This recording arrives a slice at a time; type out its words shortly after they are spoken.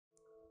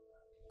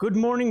Good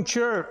morning,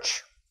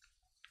 church.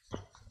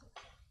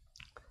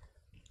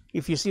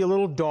 If you see a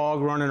little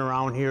dog running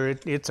around here,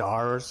 it's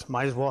ours.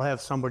 Might as well have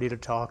somebody to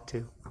talk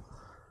to.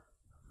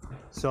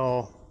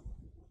 So,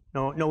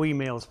 no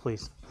emails,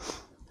 please.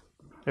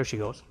 There she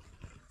goes.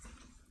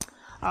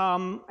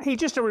 Hey,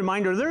 just a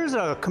reminder, there's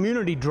a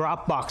community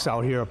drop box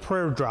out here, a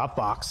prayer drop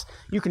box.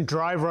 You can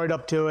drive right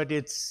up to it.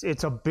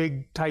 It's a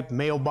big type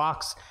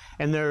mailbox,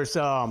 and there's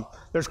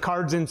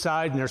cards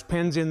inside, and there's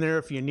pens in there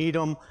if you need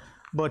them.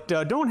 But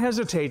don't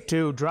hesitate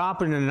to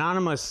drop an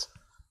anonymous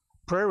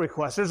prayer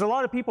request. There's a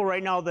lot of people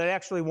right now that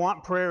actually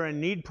want prayer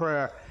and need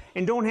prayer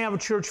and don't have a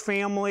church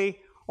family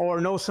or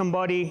know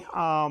somebody.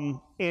 And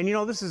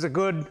this is a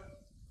good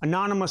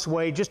anonymous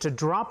way just to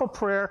drop a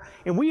prayer.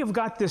 And we have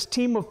got this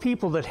team of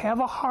people that have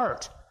a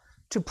heart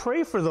to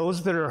pray for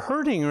those that are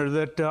hurting or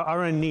that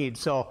are in need.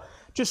 So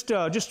just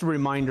a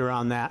reminder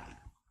on that.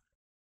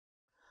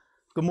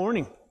 Good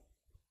morning.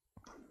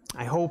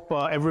 I hope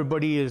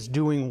everybody is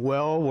doing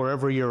well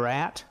wherever you're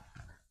at.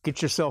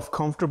 Get yourself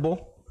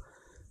comfortable,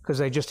 because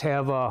I just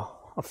have a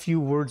few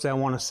words I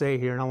want to say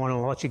here, and I want to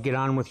let you get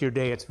on with your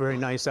day. It's very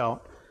nice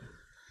out.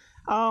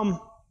 I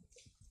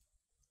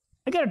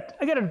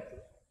gotta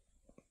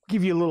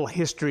give you a little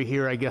history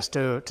here, I guess,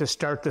 to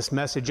start this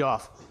message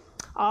off.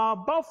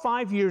 About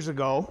 5 years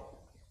ago,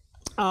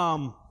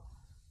 I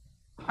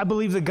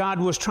believe that God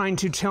was trying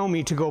to tell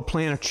me to go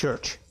plant a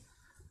church.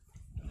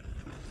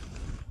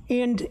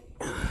 And,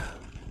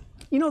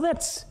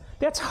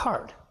 that's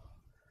hard.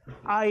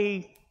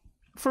 I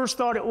first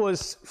thought it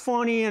was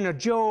funny and a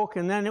joke,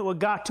 and then it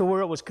got to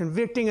where it was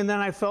convicting, and then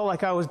I felt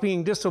like I was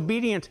being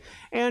disobedient,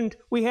 and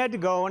we had to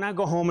go, and I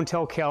go home and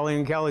tell Kelly,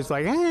 and Kelly's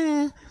like,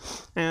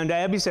 and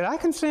Abby said, I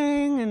can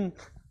sing,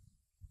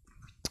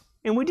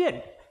 and we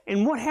did.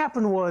 And what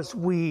happened was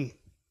we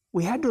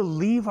had to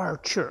leave our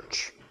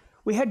church.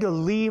 We had to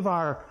leave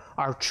our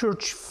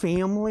church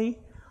family.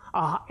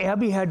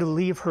 Abby had to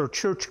leave her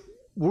church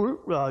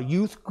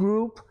youth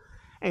group,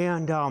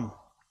 and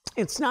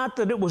it's not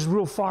that it was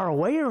real far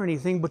away or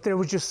anything, but there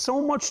was just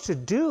so much to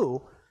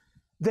do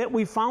that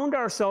we found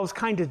ourselves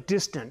kind of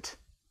distant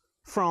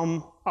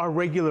from our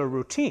regular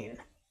routine.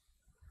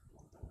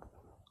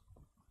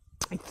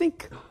 I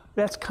think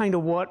that's kind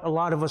of what a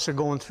lot of us are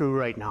going through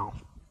right now.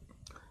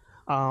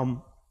 I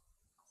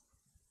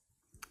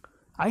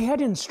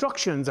had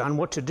instructions on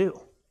what to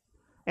do,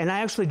 and I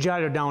actually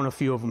jotted down a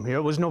few of them here.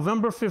 It was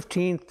November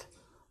 15th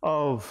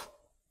of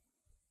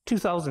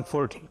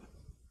 2014.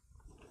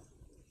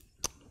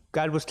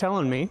 God was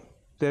telling me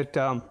that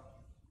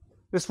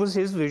this was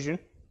His vision,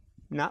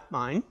 not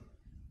mine,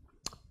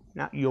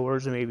 not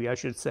yours, maybe I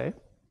should say,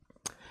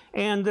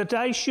 and that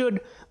I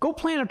should go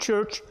plant a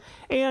church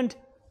and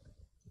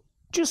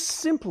just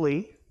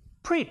simply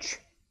preach.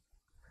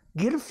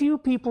 Get a few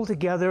people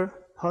together,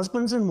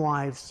 husbands and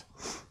wives,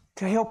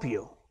 to help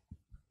you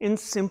and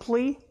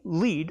simply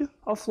lead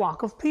a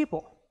flock of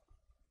people.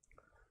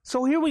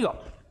 So here we go.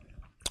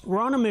 We're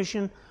on a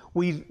mission.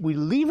 We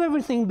leave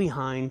everything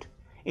behind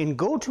and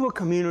go to a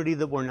community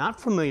that we're not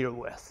familiar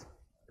with.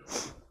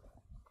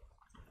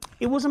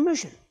 It was a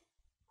mission.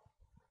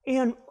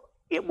 And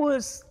it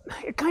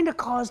kind of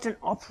caused an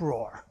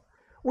uproar.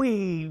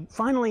 We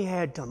finally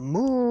had to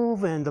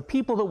move, and the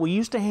people that we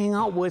used to hang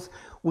out with,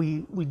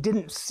 we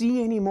didn't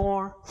see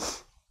anymore.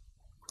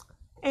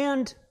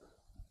 And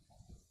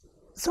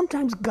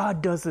sometimes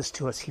God does this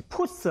to us. He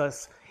puts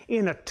us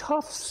in a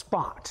tough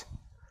spot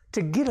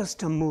to get us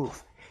to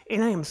move.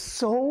 And I am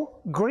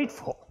so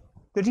grateful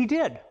that He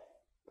did.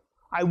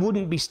 I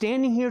wouldn't be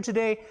standing here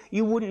today.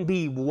 You wouldn't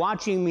be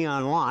watching me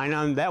online.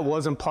 And that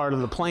wasn't part of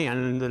the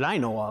plan that I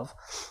know of.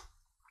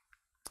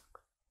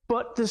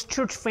 But this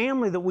church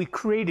family that we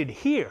created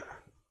here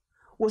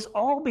was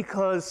all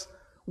because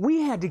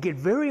we had to get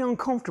very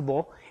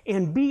uncomfortable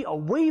and be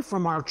away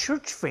from our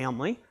church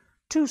family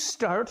to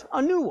start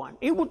a new one.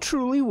 It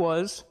truly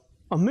was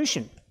a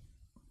mission.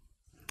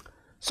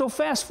 So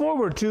fast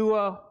forward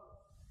to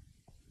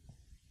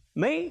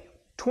May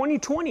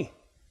 2020.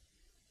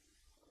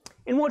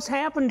 And what's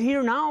happened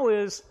here now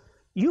is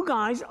you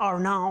guys are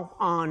now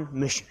on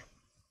mission.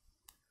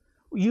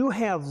 You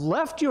have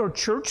left your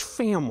church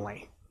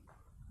family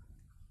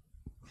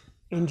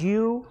and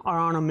you are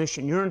on a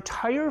mission. Your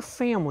entire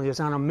family is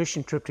on a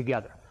mission trip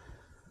together.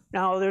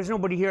 Now, there's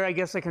nobody here I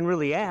guess I can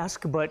really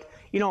ask, but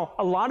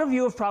a lot of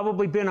you have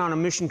probably been on a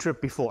mission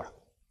trip before.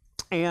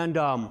 And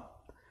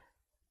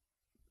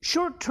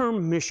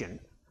short-term mission,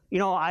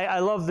 I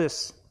love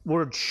this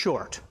word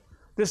short.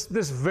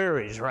 This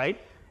varies, right?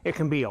 It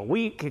can be a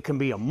week, it can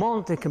be a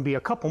month, it can be a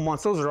couple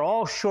months. Those are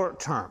all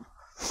short-term.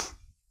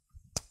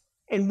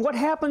 And what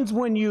happens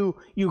when you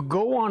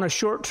go on a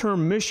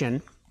short-term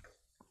mission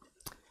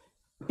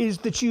is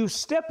that you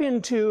step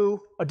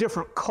into a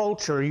different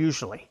culture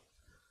usually.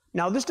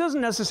 Now, this doesn't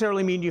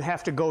necessarily mean you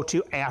have to go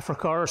to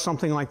Africa or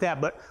something like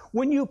that, but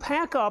when you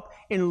pack up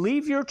and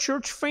leave your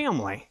church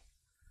family,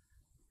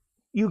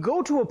 you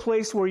go to a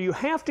place where you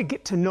have to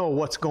get to know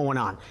what's going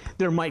on.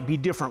 There might be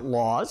different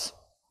laws.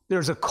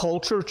 There's a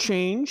culture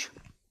change.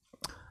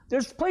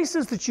 There's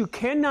places that you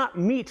cannot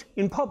meet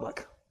in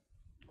public.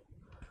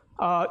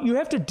 You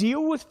have to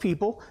deal with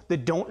people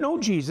that don't know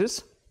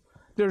Jesus.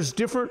 There's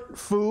different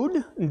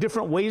food and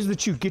different ways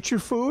that you get your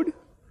food.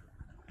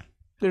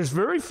 There's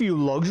very few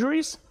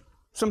luxuries.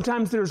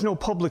 Sometimes there's no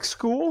public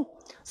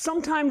school.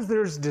 Sometimes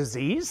there's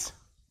disease.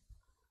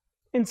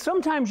 And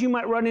sometimes you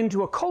might run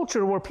into a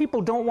culture where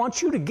people don't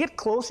want you to get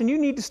close and you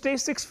need to stay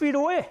 6 feet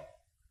away.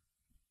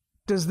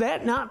 Does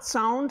that not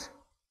sound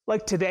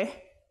like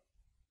today?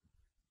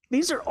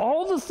 These are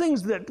all the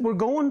things that we're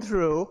going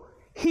through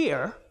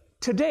here,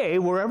 today,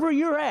 wherever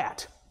you're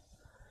at.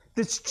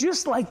 That's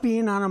just like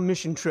being on a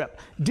mission trip.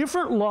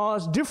 Different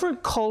laws,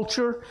 different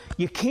culture.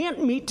 You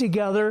can't meet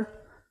together.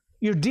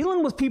 You're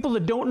dealing with people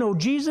that don't know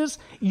Jesus.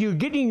 You're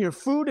getting your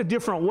food a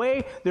different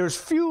way. There's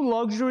few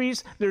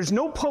luxuries. There's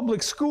no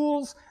public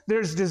schools.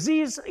 There's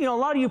disease. You know, a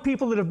lot of you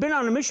people that have been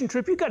on a mission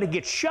trip, you got to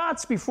get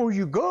shots before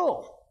you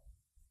go.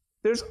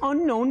 There's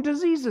unknown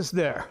diseases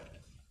there.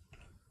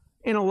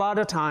 And a lot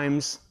of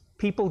times,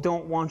 people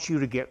don't want you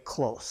to get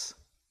close.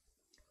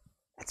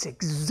 That's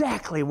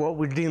exactly what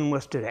we're dealing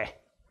with today.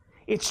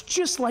 It's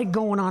just like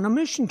going on a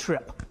mission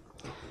trip.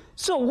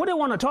 So what I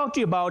want to talk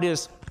to you about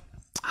is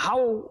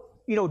how,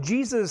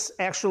 Jesus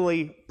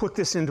actually put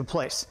this into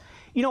place.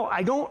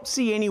 I don't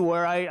see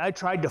anywhere, I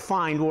tried to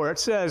find where it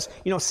says,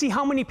 see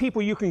how many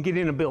people you can get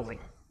in a building.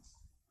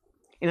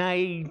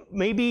 And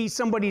maybe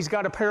somebody's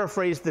got a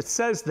paraphrase that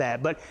says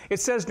that, but it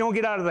says don't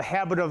get out of the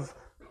habit of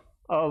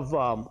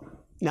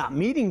not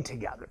meeting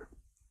together.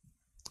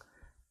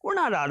 We're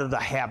not out of the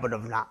habit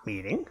of not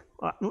meeting.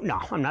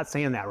 No, I'm not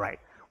saying that right.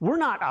 We're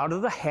not out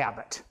of the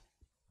habit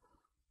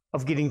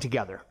of getting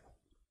together.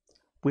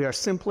 We are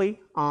simply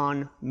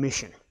on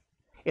mission.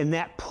 And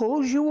that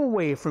pulls you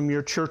away from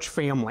your church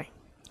family.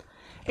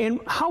 And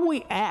how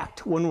we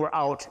act when we're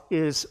out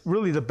is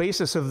really the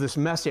basis of this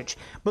message.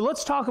 But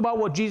let's talk about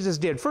what Jesus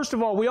did. First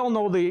of all, we all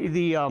know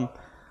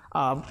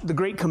the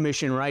Great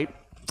Commission, right?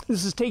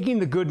 This is taking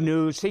the good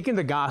news, taking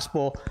the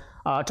gospel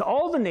to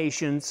all the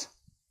nations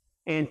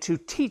and to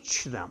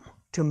teach them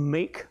to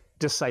make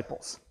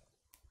disciples.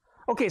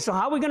 Okay, so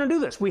how are we going to do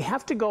this? We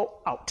have to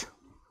go out.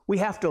 We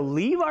have to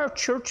leave our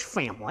church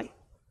family,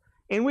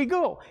 and we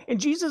go. And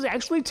Jesus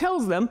actually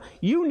tells them,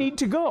 you need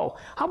to go.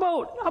 How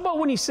about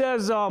when he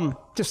says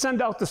to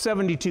send out the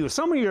 72?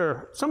 Some of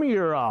your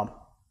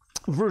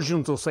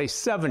versions will say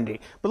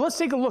 70. But let's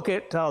take a look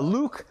at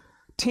Luke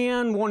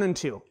 10, 1 and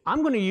 2.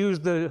 I'm going to use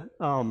the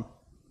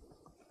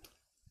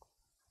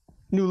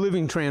New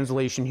Living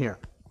Translation here.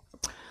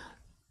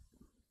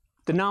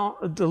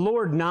 The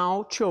Lord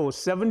now chose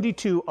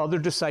 72 other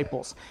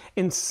disciples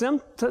and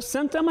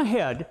sent them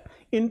ahead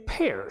in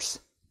pairs,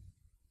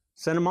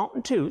 sent them out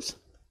in twos,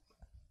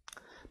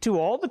 to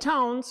all the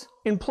towns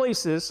and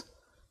places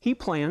he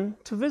planned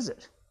to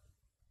visit.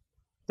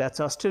 That's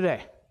us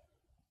today.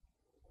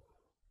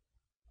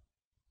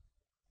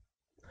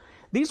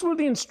 These were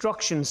the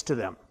instructions to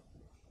them.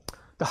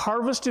 The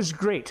harvest is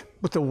great,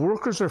 but the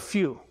workers are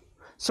few.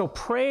 So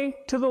pray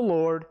to the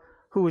Lord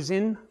who is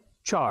in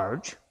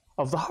charge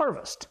of the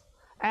harvest.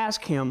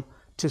 Ask him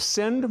to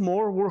send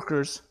more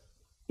workers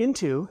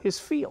into his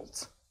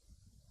fields.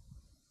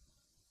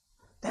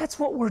 That's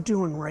what we're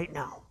doing right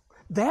now.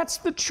 That's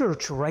the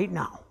church right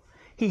now.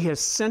 He has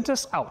sent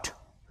us out.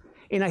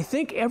 And I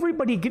think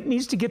everybody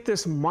needs to get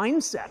this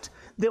mindset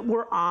that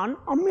we're on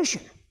a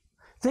mission.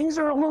 Things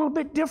are a little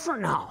bit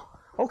different now.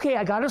 Okay,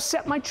 I got to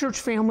set my church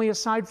family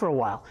aside for a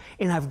while,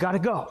 and I've got to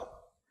go.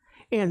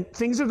 And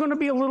things are going to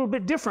be a little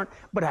bit different,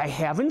 but I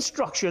have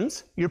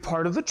instructions. You're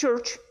part of the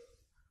church.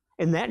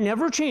 And that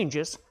never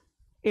changes.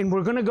 And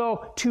we're going to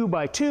go 2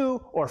 by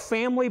 2 or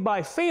family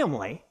by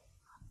family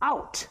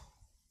out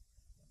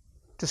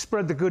to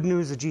spread the good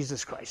news of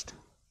Jesus Christ.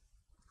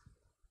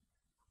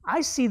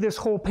 I see this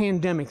whole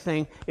pandemic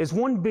thing as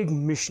one big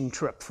mission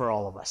trip for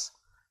all of us.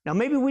 Now,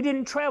 maybe we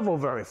didn't travel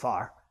very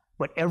far,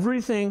 but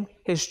everything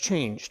has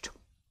changed.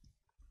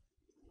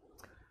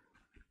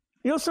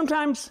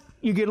 Sometimes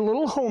you get a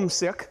little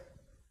homesick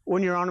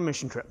when you're on a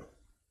mission trip.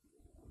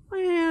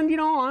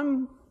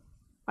 And,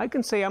 I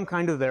can say I'm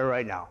kind of there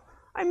right now.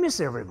 I miss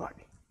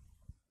everybody.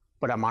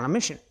 But I'm on a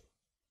mission.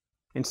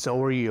 And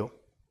so are you.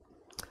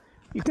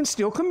 You can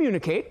still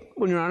communicate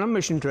when you're on a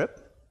mission trip.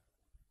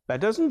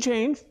 That doesn't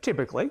change,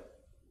 typically.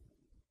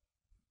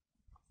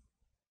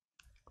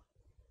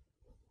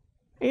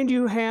 And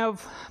you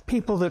have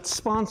people that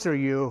sponsor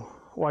you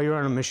while you're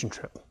on a mission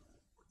trip.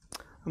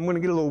 I'm going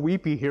to get a little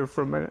weepy here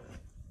for a minute.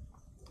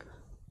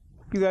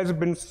 You guys have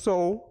been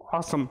so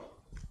awesome.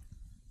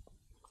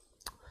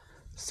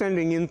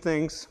 Sending in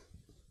things.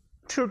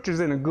 Church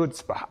is in a good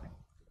spot.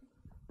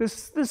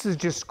 This is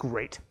just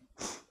great.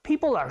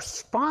 People are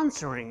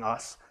sponsoring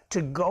us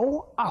to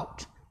go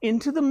out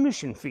into the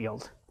mission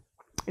field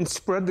and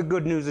spread the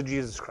good news of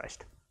Jesus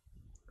Christ.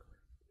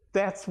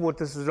 That's what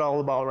this is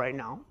all about right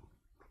now.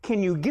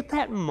 Can you get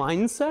that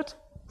mindset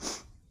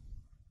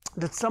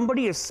that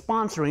somebody is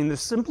sponsoring the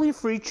Simply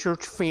Free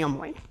Church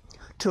family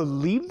to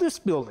leave this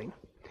building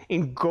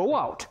and go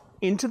out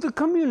into the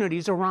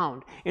communities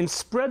around and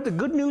spread the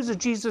good news of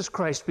Jesus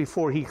Christ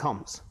before he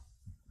comes?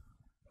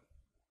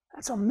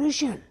 That's a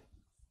mission.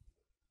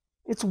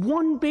 It's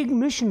one big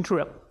mission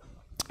trip.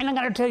 And I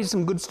got to tell you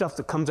some good stuff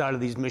that comes out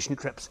of these mission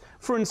trips.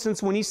 For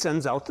instance, when he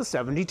sends out the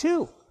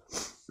 72.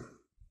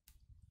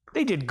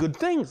 They did good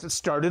things. It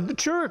started the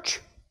church.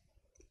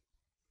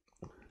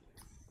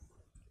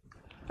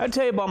 I'll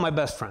tell you about my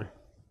best friend.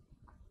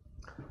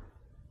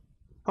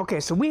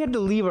 Okay, so we had to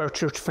leave our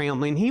church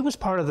family, and he was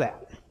part of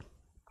that.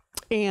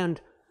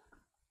 And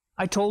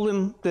I told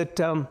him that,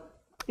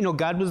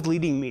 God was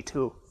leading me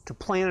to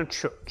plant a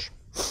church.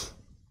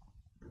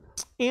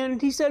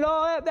 And he said,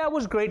 oh, that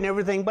was great and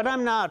everything, but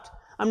I'm not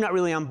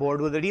really on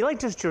board with it. He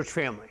liked his church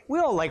family. We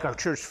all like our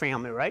church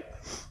family, right?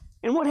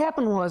 And what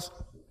happened was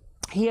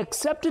he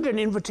accepted an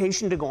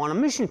invitation to go on a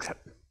mission trip.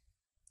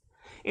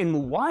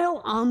 And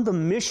while on the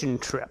mission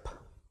trip,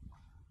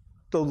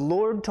 the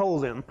Lord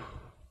told him,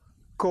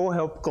 go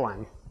help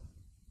Glenn.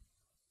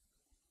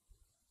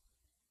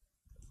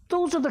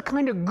 Those are the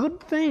kind of good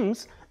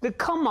things that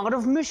come out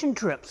of mission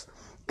trips.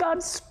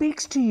 God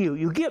speaks to you.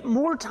 You get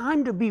more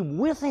time to be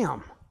with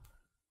him.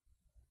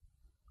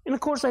 And of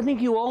course, I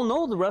think you all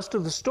know the rest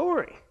of the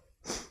story.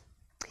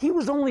 He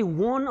was only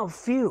one of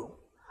few.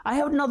 I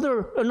have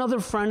another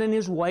friend and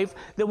his wife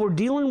that were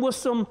dealing with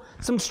some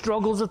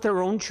struggles at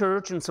their own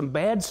church, and some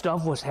bad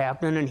stuff was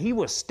happening, and he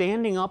was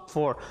standing up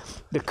for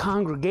the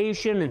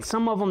congregation, and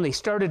some of them, they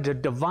started to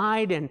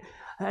divide, and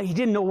he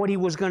didn't know what he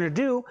was going to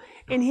do,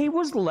 and he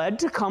was led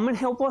to come and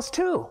help us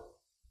too.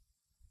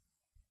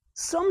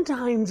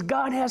 Sometimes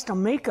God has to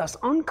make us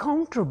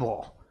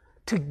uncomfortable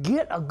to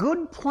get a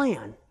good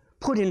plan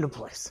put into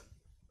place.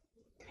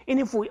 And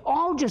if we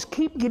all just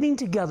keep getting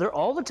together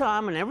all the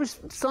time and every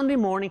Sunday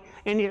morning,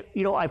 and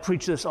I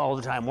preach this all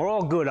the time, we're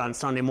all good on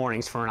Sunday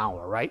mornings for an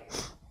hour, right?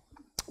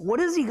 What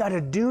has he got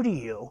to do to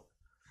you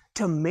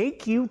to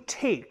make you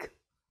take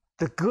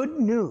the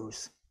good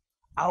news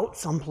out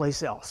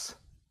someplace else?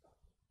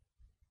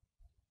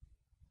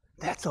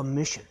 That's a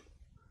mission.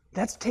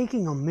 That's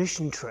taking a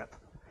mission trip.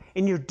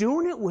 And you're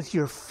doing it with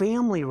your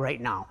family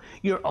right now.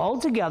 You're all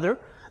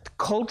together. The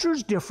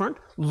culture's different.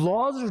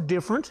 Laws are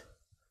different.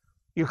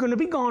 You're going to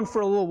be gone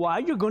for a little while.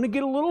 You're going to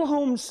get a little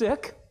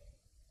homesick.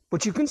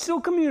 But you can still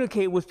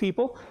communicate with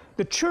people.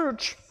 The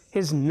church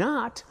has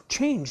not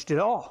changed at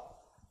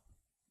all.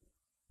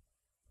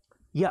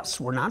 Yes,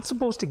 we're not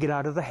supposed to get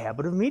out of the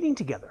habit of meeting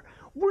together.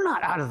 We're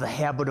not out of the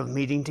habit of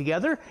meeting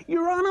together.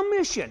 You're on a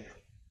mission.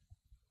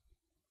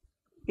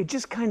 It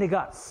just kind of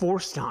got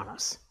forced on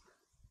us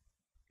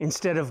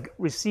instead of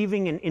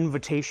receiving an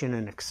invitation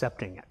and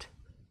accepting it.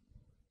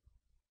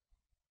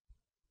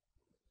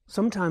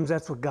 Sometimes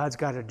that's what God's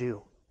got to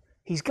do.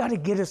 He's got to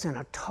get us in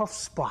a tough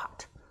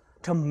spot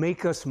to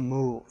make us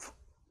move.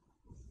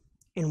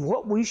 And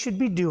what we should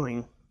be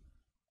doing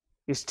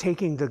is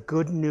taking the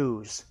good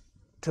news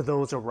to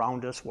those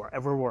around us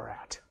wherever we're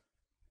at.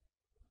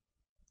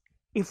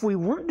 If we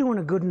weren't doing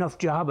a good enough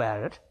job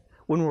at it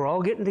when we're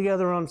all getting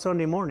together on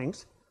Sunday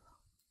mornings,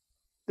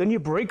 then you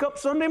break up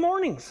Sunday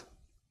mornings.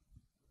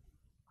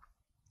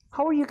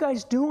 How are you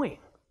guys doing?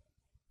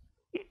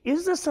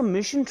 Is this a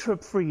mission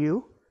trip for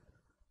you?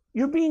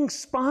 You're being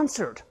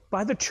sponsored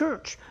by the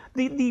church.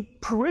 The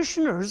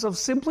parishioners of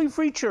Simply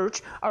Free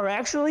Church are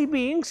actually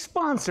being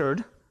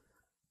sponsored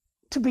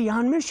to be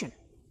on mission.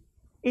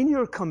 In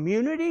your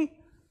community,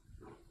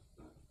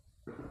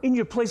 in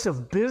your place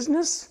of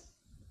business,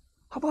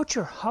 how about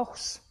your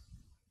house?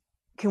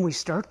 Can we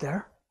start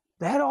there?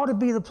 That ought to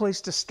be the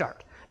place to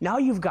start. Now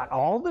you've got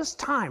all this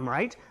time,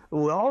 right?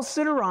 We all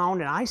sit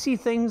around and I see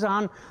things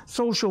on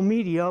social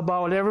media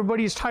about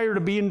everybody's tired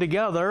of being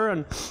together,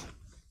 and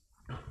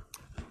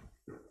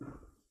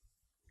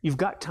you've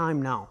got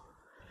time now.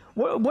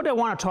 What I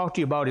want to talk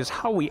to you about is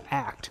how we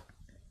act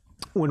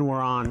when we're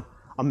on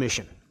a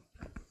mission.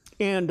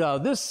 And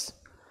this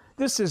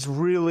is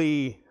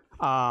really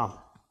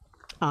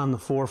on the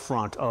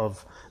forefront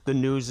of the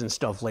news and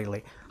stuff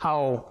lately,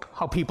 how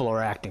people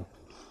are acting.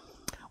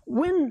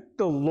 When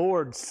the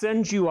Lord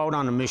sends you out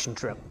on a mission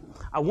trip,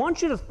 I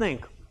want you to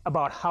think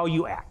about how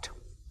you act.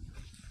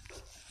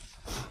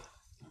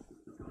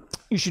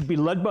 You should be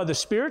led by the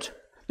Spirit.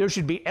 There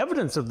should be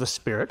evidence of the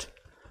Spirit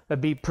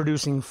that be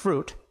producing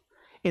fruit.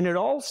 And it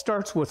all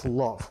starts with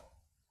love.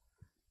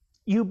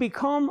 You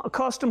become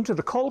accustomed to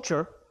the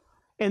culture,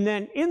 and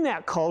then in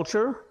that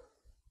culture,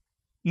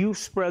 you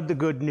spread the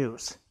good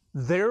news,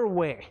 their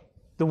way,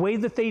 the way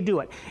that they do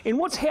it. And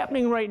what's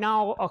happening right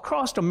now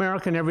across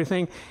America and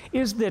everything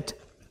is that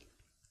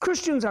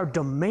Christians are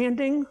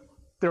demanding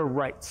their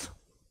rights.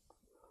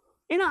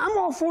 And I'm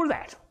all for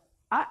that.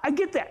 I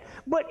get that.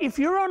 But if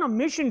you're on a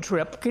mission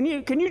trip, can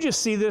you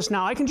just see this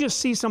now? I can just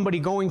see somebody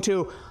going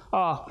to,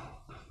 I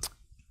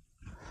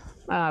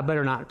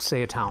better not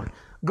say a town,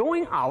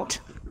 going out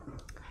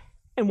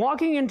and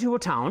walking into a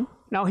town.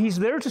 Now he's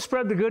there to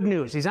spread the good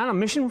news. He's on a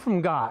mission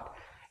from God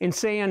and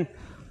saying,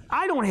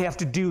 I don't have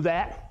to do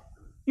that.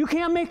 You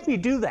can't make me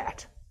do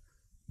that.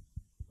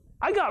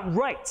 I got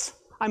rights.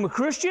 I'm a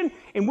Christian,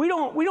 and we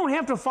don't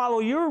have to follow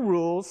your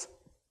rules.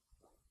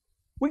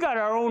 We got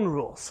our own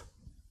rules.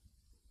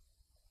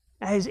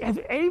 Have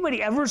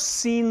anybody ever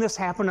seen this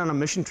happen on a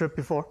mission trip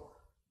before?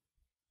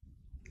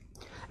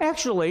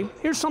 Actually,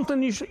 here's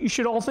something you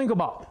should all think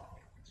about.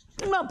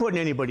 I'm not putting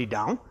anybody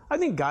down. I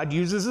think God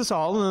uses us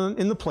all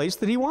in the place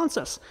that he wants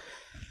us.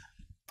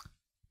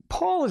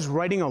 Paul is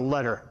writing a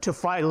letter to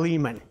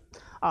Philemon.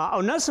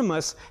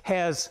 Onesimus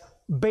has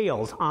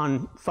bailed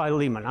on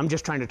Philemon. I'm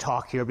just trying to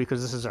talk here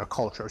because this is our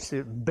culture.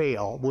 So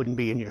bail wouldn't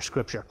be in your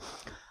scripture.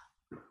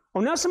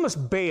 Onesimus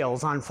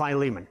bails on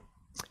Philemon.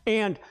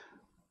 And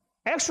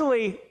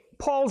actually,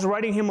 Paul's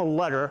writing him a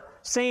letter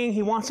saying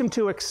he wants him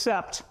to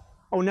accept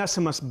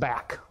Onesimus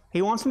back.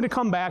 He wants him to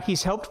come back.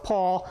 He's helped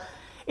Paul.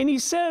 And he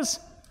says,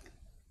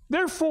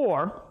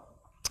 therefore,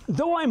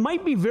 though I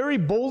might be very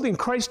bold in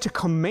Christ to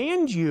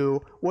command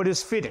you what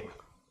is fitting,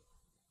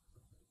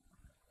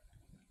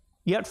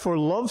 yet for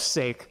love's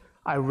sake,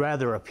 I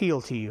rather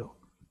appeal to you.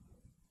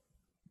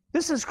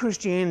 This is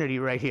Christianity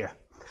right here.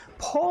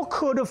 Paul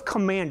could have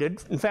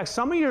commanded, in fact,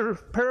 some of your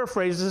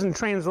paraphrases and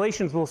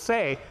translations will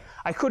say,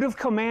 I could have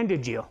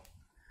commanded you.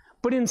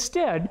 But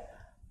instead,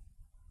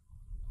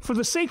 for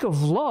the sake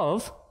of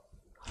love,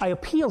 I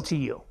appeal to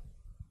you.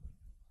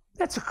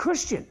 That's a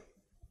Christian.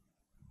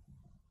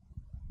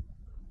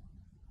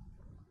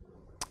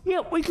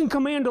 Yeah, we can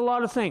command a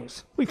lot of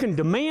things. We can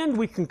demand,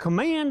 we can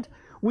command,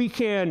 we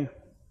can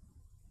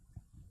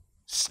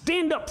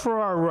stand up for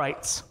our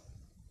rights.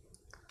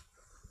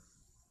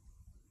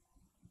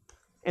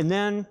 And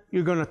then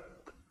you're going to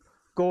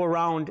go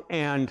around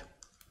and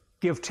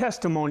give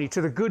testimony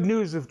to the good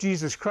news of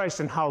Jesus Christ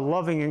and how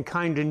loving and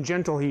kind and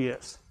gentle he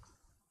is.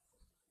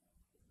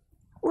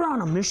 We're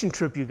on a mission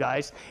trip, you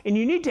guys, and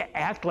you need to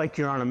act like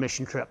you're on a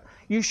mission trip.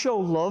 You show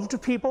love to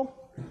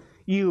people.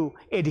 You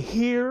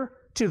adhere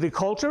to the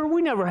culture.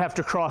 We never have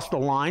to cross the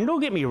line. Don't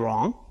get me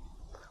wrong.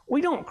 We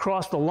don't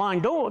cross the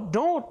line. Don't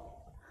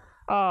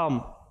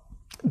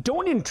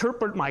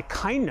interpret my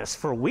kindness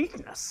for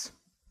weakness.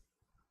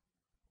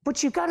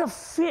 But you got to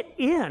fit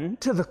in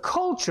to the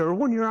culture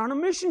when you're on a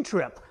mission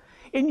trip.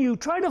 And you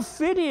try to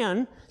fit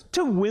in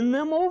to win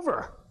them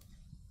over.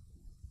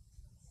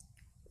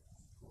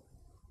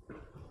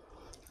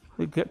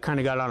 We kind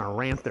of got on a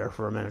rant there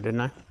for a minute,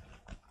 didn't I?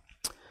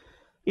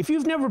 If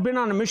you've never been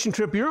on a mission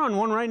trip, you're on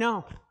one right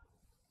now.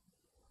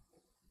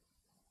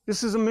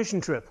 This is a mission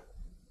trip.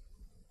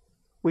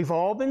 We've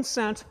all been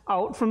sent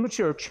out from the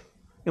church,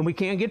 and we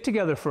can't get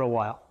together for a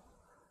while.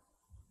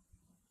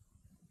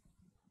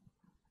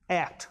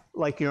 Act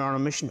like you're on a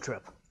mission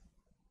trip.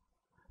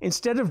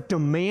 Instead of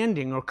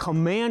demanding or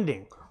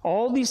commanding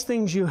all these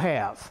things you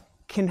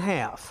can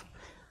have.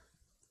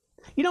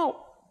 You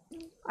know,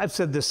 I've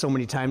said this so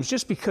many times,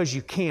 just because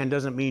you can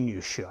doesn't mean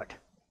you should.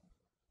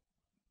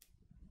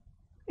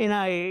 And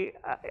I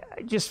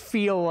just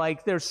feel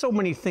like there's so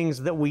many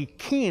things that we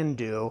can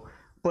do,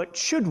 but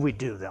should we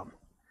do them?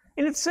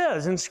 And it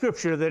says in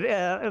Scripture that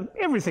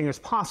everything is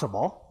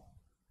possible,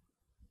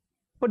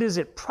 but is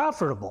it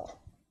profitable?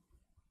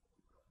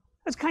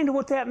 That's kind of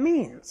what that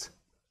means.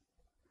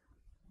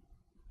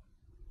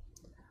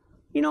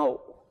 You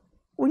know,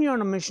 when you're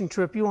on a mission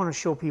trip, you want to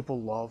show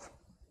people love.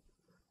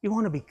 You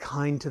want to be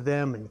kind to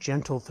them and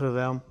gentle to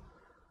them.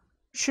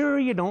 Sure,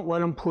 you don't let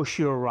them push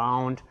you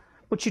around,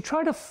 but you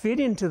try to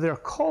fit into their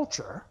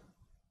culture,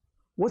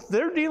 what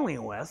they're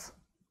dealing with,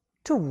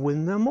 to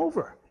win them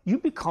over. You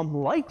become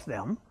like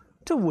them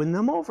to win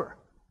them over.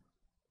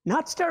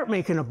 Not start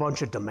making a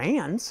bunch of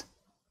demands.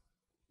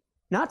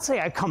 Not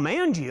say, I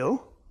command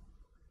you.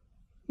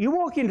 You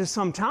walk into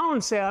some town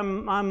and say, I'm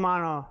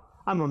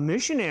a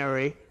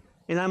missionary,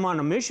 and I'm on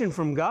a mission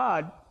from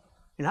God,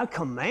 and I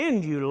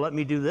command you to let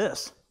me do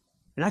this.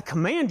 And I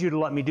command you to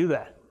let me do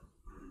that.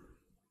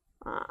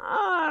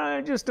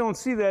 I just don't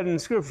see that in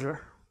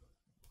Scripture.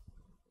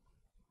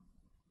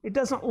 It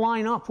doesn't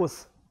line up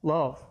with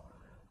love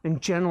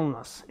and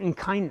gentleness and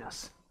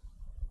kindness.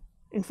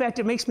 In fact,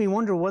 it makes me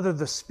wonder whether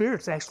the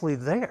Spirit's actually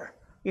there.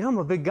 You know, I'm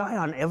a big guy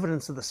on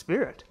evidence of the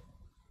Spirit.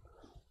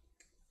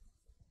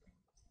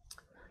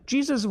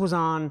 Jesus was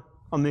on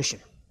a mission.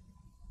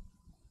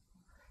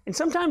 And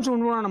sometimes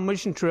when we're on a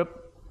mission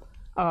trip,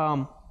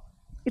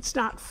 it's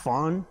not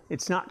fun.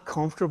 It's not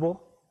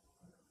comfortable.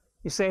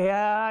 You say,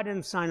 yeah, I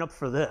didn't sign up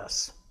for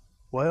this.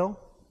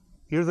 Well,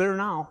 you're there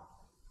now.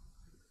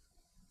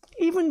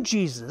 Even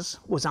Jesus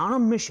was on a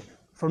mission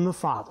from the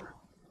Father.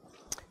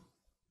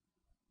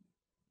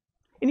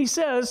 And he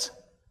says,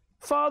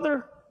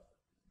 Father,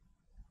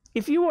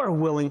 if you are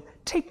willing,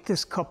 take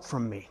this cup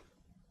from me.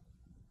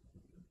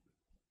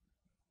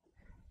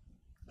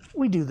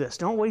 We do this,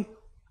 don't we?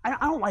 I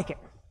don't like it.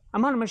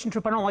 I'm on a mission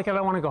trip. I don't like it.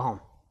 I want to go home.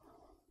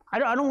 I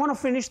don't want to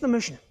finish the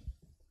mission.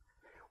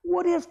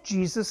 What if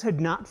Jesus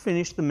had not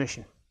finished the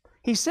mission?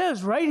 He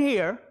says right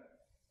here,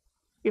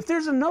 if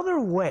there's another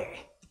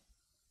way,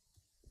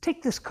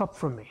 take this cup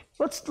from me.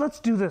 Let's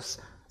do this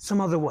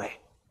some other way.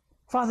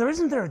 Father,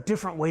 isn't there a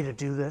different way to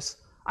do this?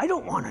 I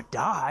don't want to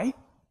die.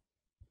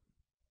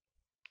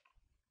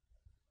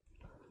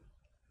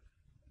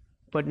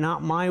 But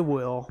not my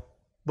will,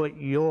 but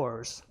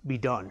yours be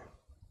done.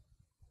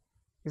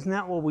 Isn't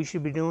that what we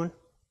should be doing?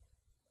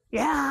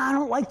 Yeah, I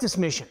don't like this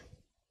mission.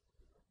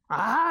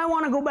 I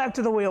want to go back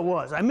to the way it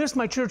was. I miss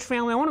my church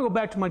family. I want to go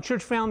back to my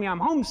church family. I'm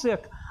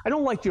homesick. I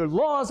don't like your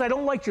laws. I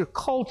don't like your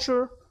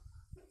culture.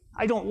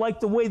 I don't like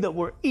the way that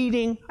we're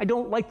eating. I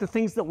don't like the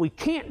things that we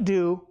can't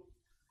do.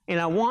 And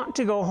I want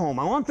to go home.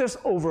 I want this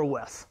over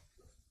with.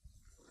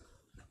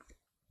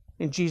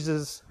 And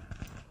Jesus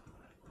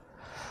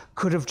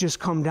could have just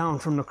come down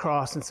from the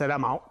cross and said,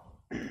 I'm out.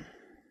 Is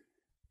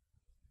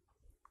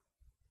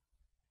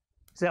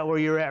that where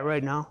you're at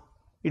right now?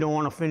 You don't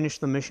want to finish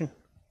the mission?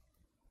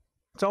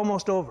 It's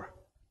almost over.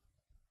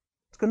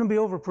 It's going to be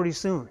over pretty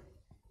soon.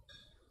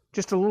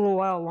 Just a little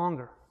while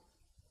longer.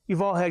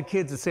 You've all had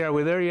kids that say, are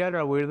we there yet?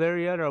 Are we there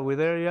yet? Are we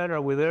there yet?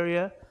 Are we there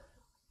yet?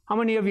 How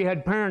many of you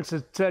had parents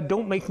that said,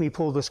 don't make me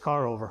pull this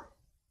car over?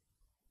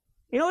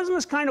 You know, isn't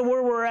this kind of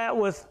where we're at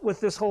with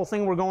this whole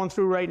thing we're going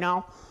through right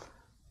now?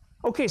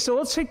 Okay, so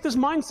let's take this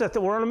mindset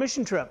that we're on a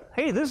mission trip.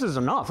 Hey, this is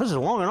enough. This is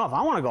long enough.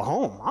 I want to go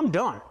home. I'm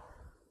done.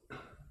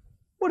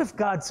 What if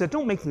God said,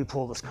 don't make me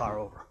pull this car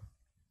over?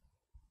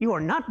 You are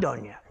not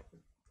done yet.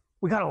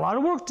 We got a lot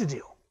of work to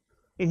do.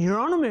 And you're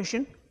on a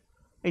mission,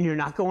 and you're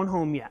not going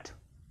home yet.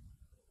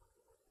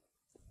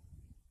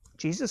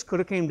 Jesus could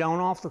have came down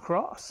off the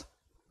cross,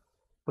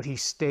 but he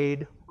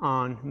stayed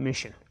on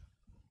mission.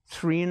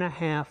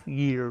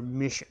 3.5-year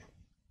mission.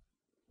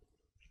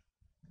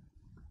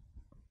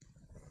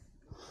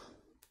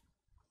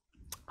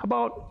 How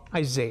about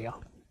Isaiah?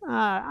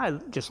 I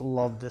just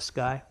love this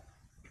guy.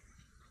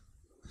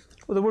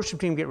 Well, the worship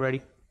team, get ready.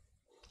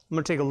 I'm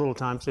going to take a little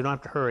time, so you don't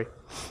have to hurry.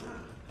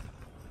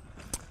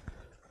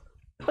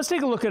 Let's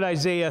take a look at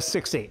Isaiah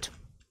 6:8.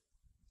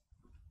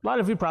 A lot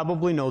of you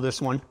probably know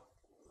this one.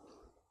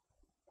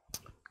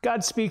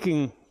 God's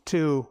speaking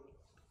to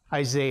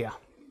Isaiah.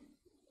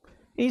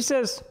 He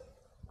says,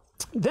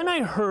 then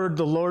I heard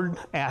the Lord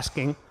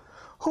asking,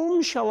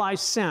 whom shall I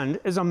send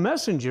as a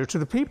messenger to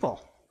the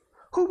people?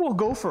 Who will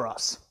go for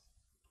us?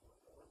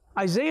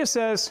 Isaiah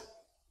says,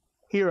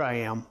 here I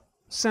am,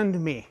 send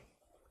me.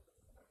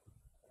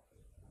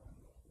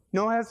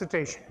 No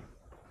hesitation.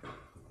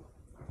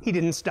 He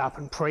didn't stop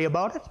and pray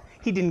about it.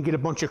 He didn't get a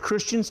bunch of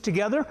Christians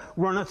together,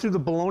 run it through the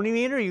baloney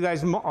meter. You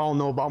guys all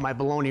know about my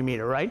baloney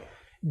meter, right?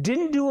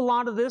 Didn't do a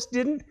lot of this,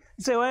 didn't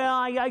say, well,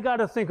 I got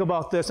to think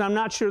about this. I'm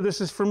not sure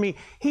this is for me.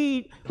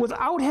 He,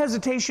 without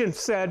hesitation,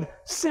 said,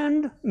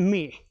 send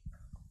me.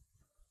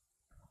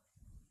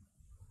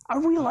 Are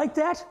we like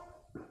that?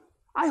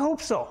 I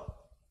hope so.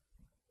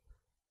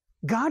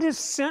 God has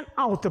sent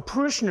out the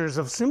parishioners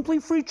of Simply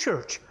Free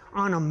Church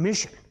on a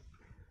mission.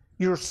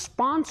 You're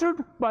sponsored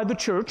by the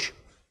church.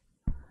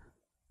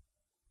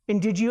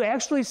 And did you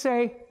actually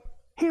say,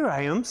 here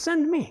I am,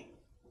 send me?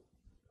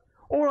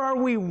 Or are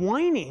we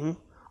whining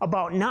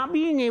about not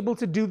being able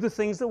to do the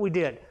things that we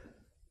did?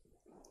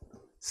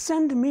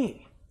 Send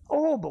me.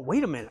 Oh, but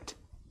wait a minute.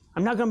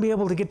 I'm not going to be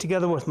able to get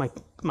together with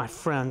my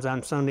friends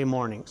on Sunday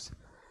mornings.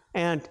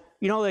 And,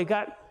 you know, they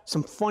got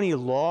some funny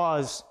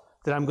laws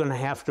that I'm going to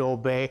have to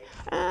obey.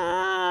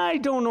 I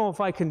don't know if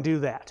I can do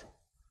that.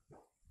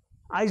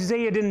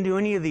 Isaiah didn't do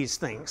any of these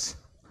things.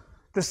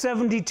 The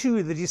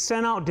 72 that he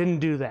sent out didn't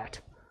do that.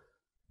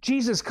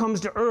 Jesus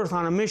comes to earth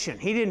on a mission.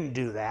 He didn't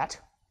do that.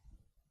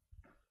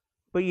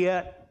 But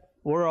yet,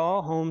 we're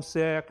all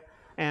homesick,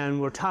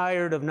 and we're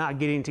tired of not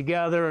getting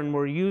together, and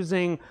we're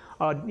using,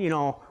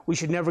 we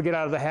should never get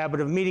out of the habit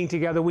of meeting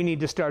together. We need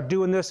to start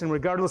doing this, and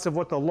regardless of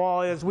what the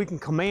law is, we can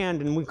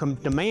command and we can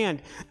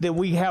demand that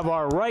we have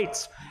our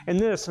rights and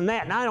this and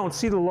that, and I don't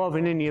see the love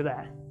in any of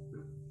that.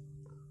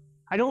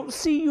 I don't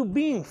see you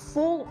being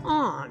full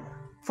on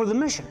for the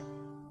mission.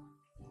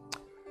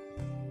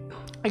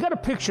 I got a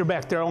picture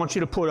back there I want you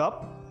to put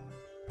up.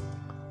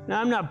 Now,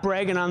 I'm not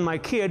bragging on my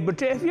kid, but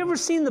have you ever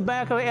seen the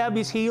back of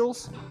Abby's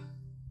heels?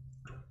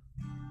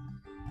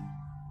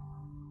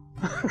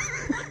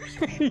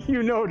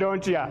 You know,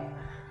 don't you?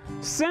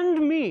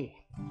 Send me.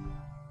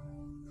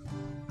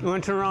 You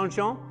want to turn around and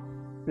show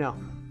them? No.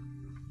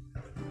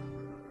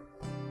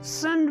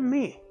 Send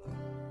me.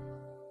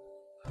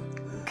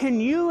 Can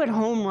you at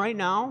home right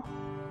now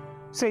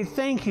say,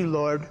 thank you,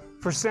 Lord,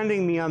 for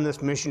sending me on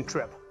this mission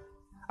trip?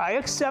 I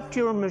accept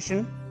your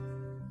mission.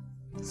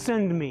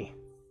 Send me.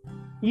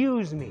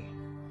 Use me.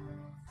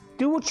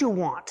 Do what you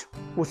want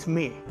with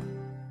me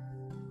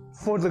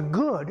for the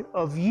good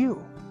of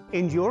you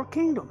and your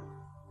kingdom.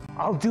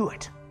 I'll do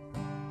it.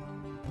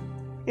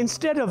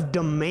 Instead of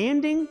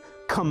demanding,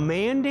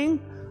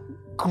 commanding,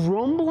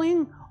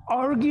 grumbling,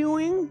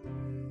 arguing,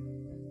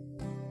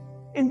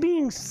 and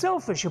being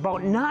selfish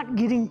about not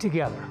getting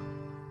together.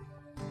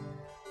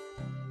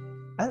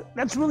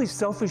 That's really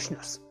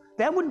selfishness.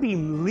 That would be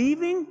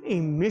leaving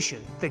a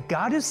mission that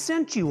God has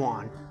sent you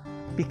on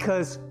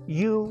because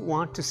you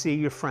want to see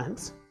your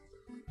friends.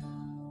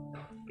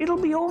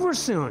 It'll be over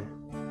soon.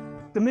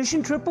 The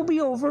mission trip will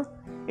be over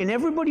and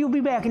everybody will be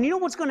back. And you know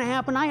what's going to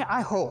happen?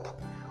 I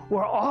hope.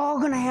 We're all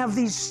going to have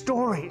these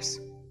stories.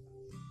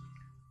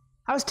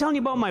 I was telling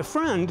you about my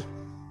friend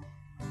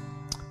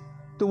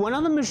that went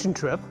on the mission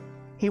trip.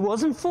 He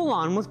wasn't full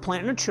on with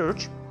planting a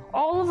church.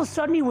 All of a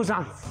sudden he was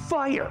on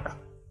fire.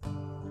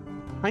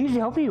 I need to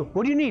help you.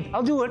 What do you need?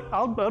 I'll do it.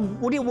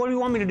 What do you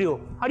want me to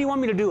do? How do you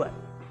want me to do it?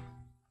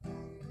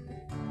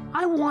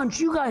 I want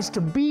you guys to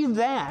be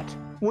that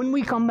when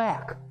we come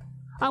back.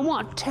 I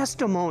want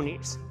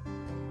testimonies.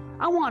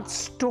 I want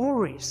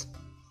stories.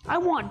 I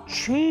want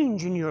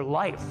change in your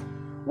life.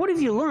 What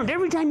have you learned?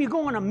 Every time you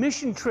go on a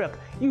mission trip,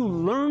 you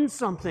learn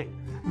something.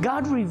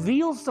 God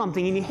reveals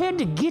something, and He had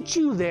to get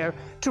you there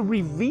to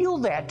reveal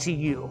that to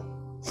you.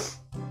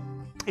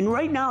 And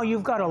right now,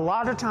 you've got a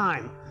lot of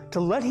time to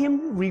let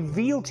Him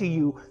reveal to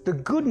you the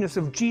goodness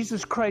of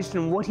Jesus Christ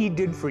and what He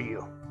did for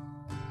you.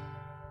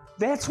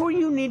 That's where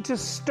you need to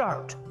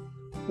start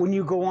when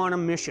you go on a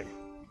mission.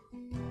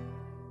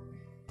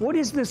 What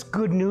is this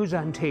good news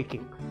I'm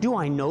taking? Do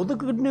I know the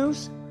good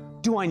news?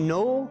 Do I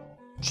know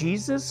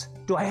Jesus?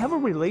 Do I have a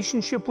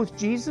relationship with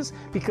Jesus?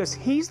 Because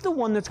He's the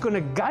one that's going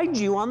to guide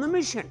you on the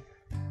mission.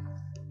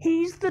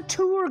 He's the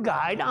tour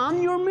guide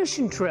on your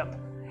mission trip.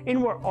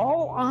 And we're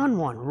all on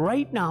one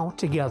right now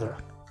together.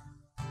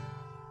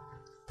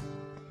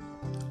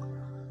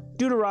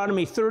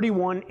 Deuteronomy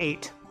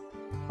 31:8.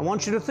 I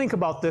want you to think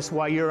about this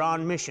while you're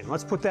on mission.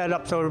 Let's put that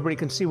up so everybody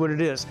can see what it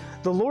is.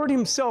 The Lord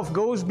Himself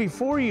goes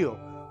before you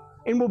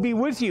and will be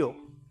with you.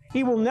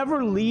 He will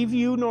never leave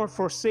you nor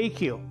forsake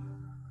you.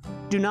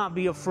 Do not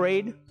be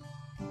afraid.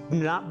 Do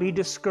not be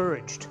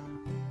discouraged.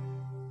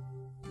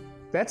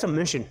 That's a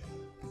mission.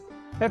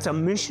 That's a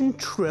mission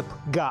trip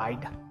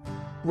guide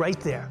right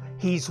there.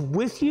 He's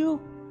with you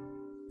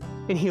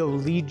and He'll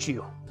lead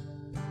you.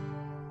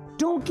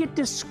 Don't get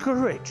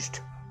discouraged.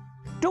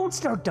 Don't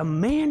start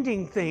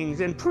demanding things,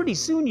 and pretty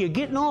soon you're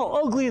getting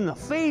all ugly in the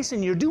face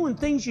and you're doing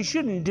things you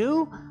shouldn't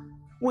do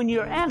when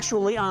you're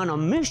actually on a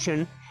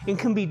mission and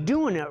can be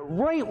doing it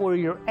right where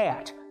you're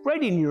at,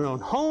 right in your own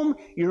home,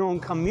 your own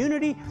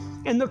community.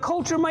 And the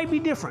culture might be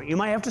different. You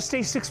might have to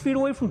stay 6 feet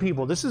away from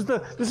people. This is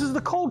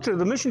the culture,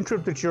 the mission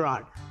trip that you're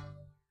on.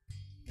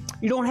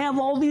 You don't have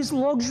all these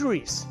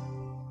luxuries.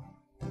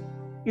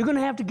 You're going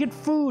to have to get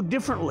food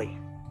differently.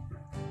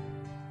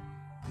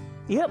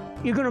 Yep,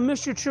 you're going to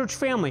miss your church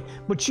family,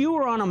 but you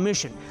are on a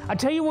mission. I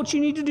tell you what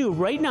you need to do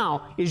right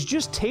now is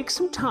just take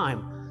some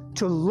time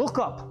to look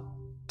up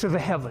to the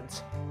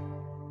heavens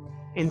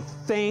and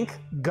thank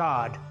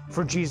God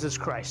for Jesus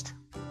Christ.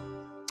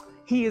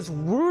 He is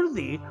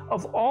worthy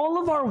of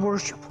all of our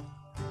worship.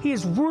 He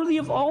is worthy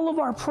of all of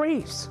our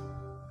praise.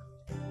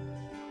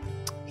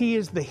 He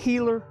is the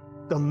healer,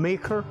 the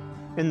maker,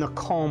 and the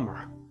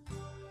calmer.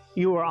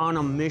 You are on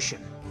a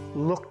mission.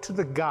 Look to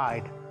the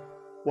guide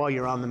while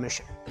you're on the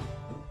mission.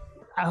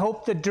 I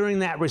hope that during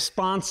that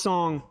response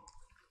song,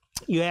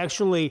 you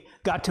actually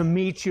got to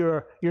meet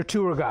your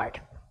tour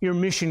guide, your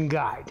mission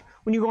guide.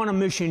 When you go on a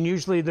mission,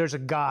 usually there's a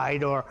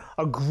guide or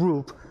a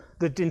group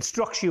that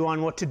instructs you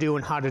on what to do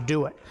and how to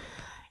do it.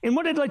 And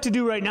what I'd like to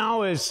do right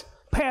now as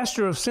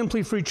pastor of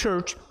Simply Free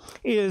Church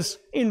is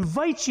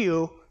invite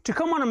you to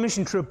come on a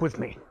mission trip with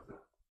me.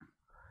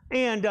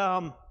 And,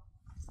 I'll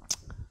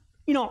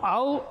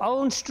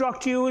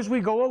instruct you as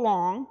we go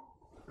along.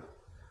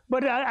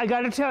 But I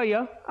got to tell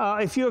you,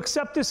 if you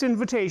accept this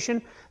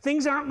invitation,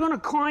 things aren't going to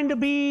kind of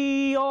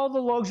be all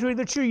the luxury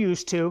that you're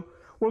used to.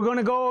 We're going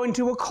to go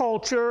into a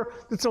culture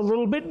that's a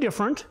little bit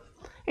different.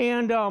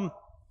 And we're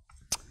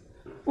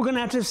going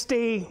to have to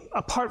stay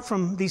apart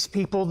from these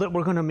people that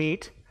we're going to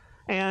meet.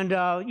 And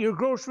your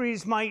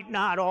groceries might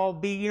not all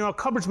be,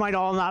 cupboards might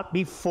all not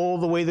be full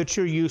the way that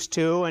you're used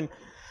to. And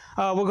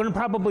we're going to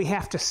probably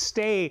have to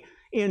stay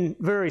in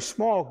very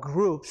small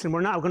groups, and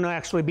we're not going to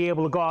actually be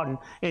able to go out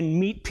and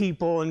meet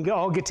people and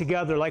all get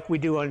together like we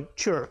do in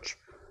church.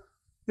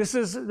 This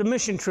is the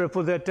mission trip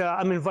that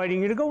I'm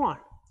inviting you to go on.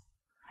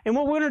 And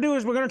what we're going to do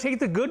is we're going to take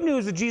the good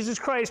news of Jesus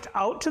Christ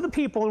out to the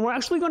people, and we're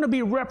actually going to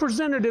be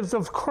representatives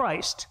of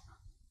Christ.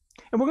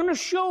 And we're going to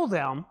show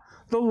them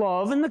the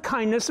love and the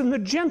kindness and the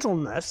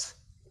gentleness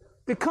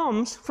that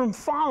comes from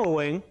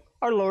following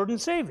our Lord and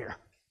Savior,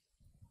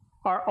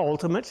 our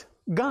ultimate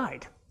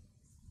guide.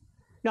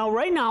 Now,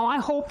 right now, I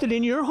hope that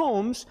in your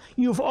homes,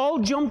 you've all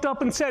jumped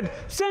up and said,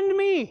 "Send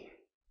me.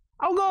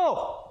 I'll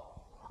go.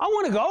 I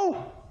want to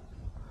go."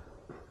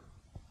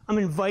 I'm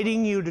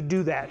inviting you to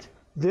do that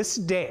this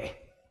day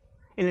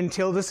and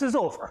until this is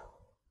over.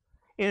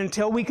 And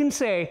until we can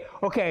say,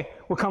 okay,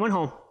 we're coming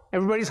home.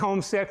 Everybody's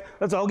homesick.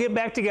 Let's all get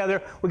back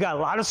together. We got a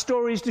lot of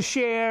stories to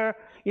share.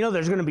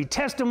 There's going to be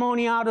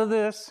testimony out of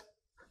this.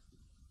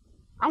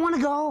 I want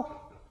to go.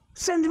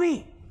 Send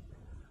me.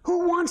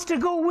 Who wants to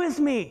go with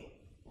me?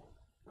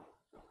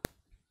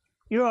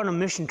 You're on a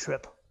mission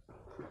trip,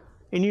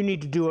 and you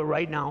need to do it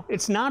right now.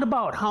 It's not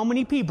about how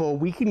many people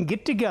we can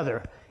get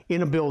together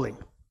in a building.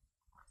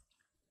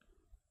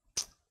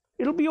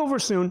 It'll be over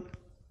soon.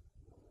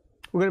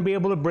 We're going to be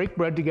able to break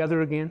bread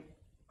together again.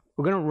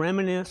 We're going to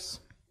reminisce.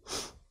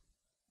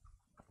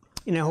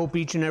 And I hope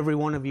each and every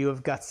one of you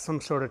have got some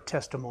sort of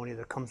testimony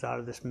that comes out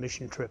of this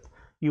mission trip.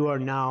 You are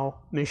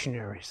now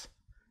missionaries,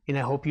 and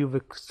I hope you've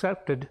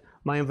accepted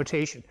my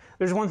invitation.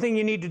 There's one thing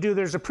you need to do.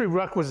 There's a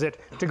prerequisite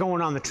to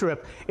going on the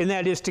trip, and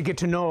that is to get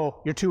to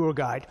know your tour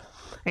guide.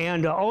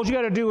 And all you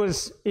got to do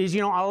is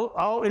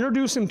I'll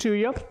introduce him to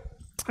you,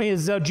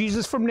 is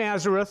Jesus from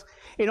Nazareth.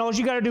 And all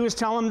you got to do is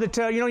tell him that,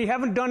 you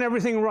haven't done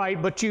everything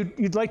right, but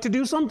you'd like to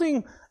do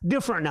something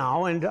different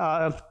now. And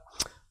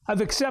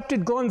I've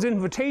accepted Glenn's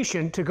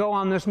invitation to go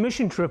on this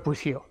mission trip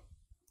with you.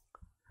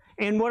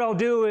 And what I'll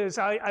do is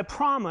I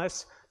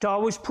promise to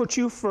always put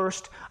you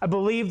first. I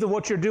believe that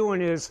what you're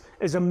doing is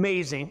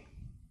amazing.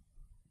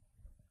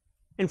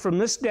 And from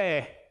this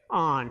day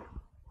on,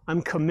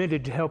 I'm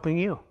committed to helping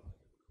you.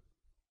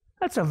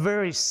 That's a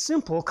very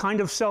simple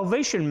kind of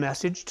salvation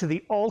message to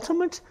the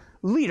ultimate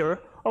leader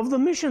of the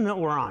mission that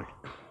we're on.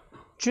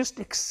 Just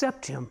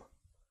accept him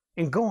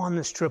and go on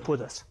this trip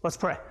with us. Let's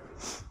pray.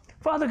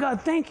 Father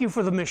God, thank you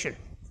for the mission.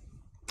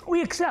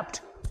 We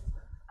accept.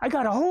 I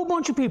got a whole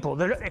bunch of people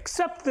that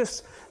accept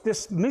this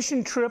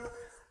mission trip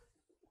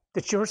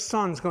that your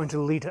son's going to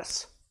lead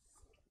us.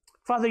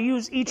 Father,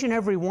 use each and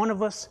every one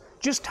of us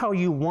just how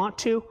you want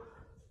to.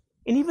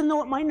 And even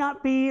though it might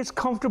not be as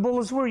comfortable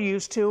as we're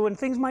used to, and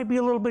things might be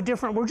a little bit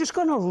different, we're just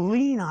going to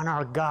lean on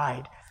our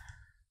guide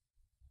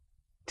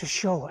to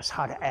show us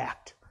how to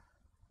act,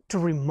 to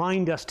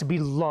remind us to be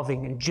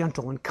loving and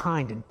gentle and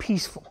kind and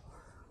peaceful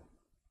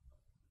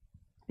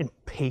and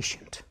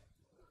patient.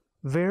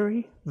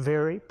 Very,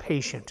 very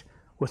patient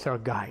with our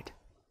guide.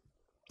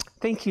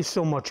 Thank you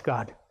so much,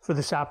 God, for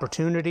this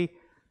opportunity.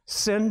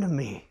 Send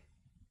me.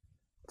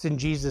 It's in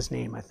Jesus'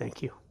 name I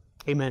thank you.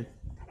 Amen.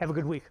 Have a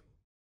good week.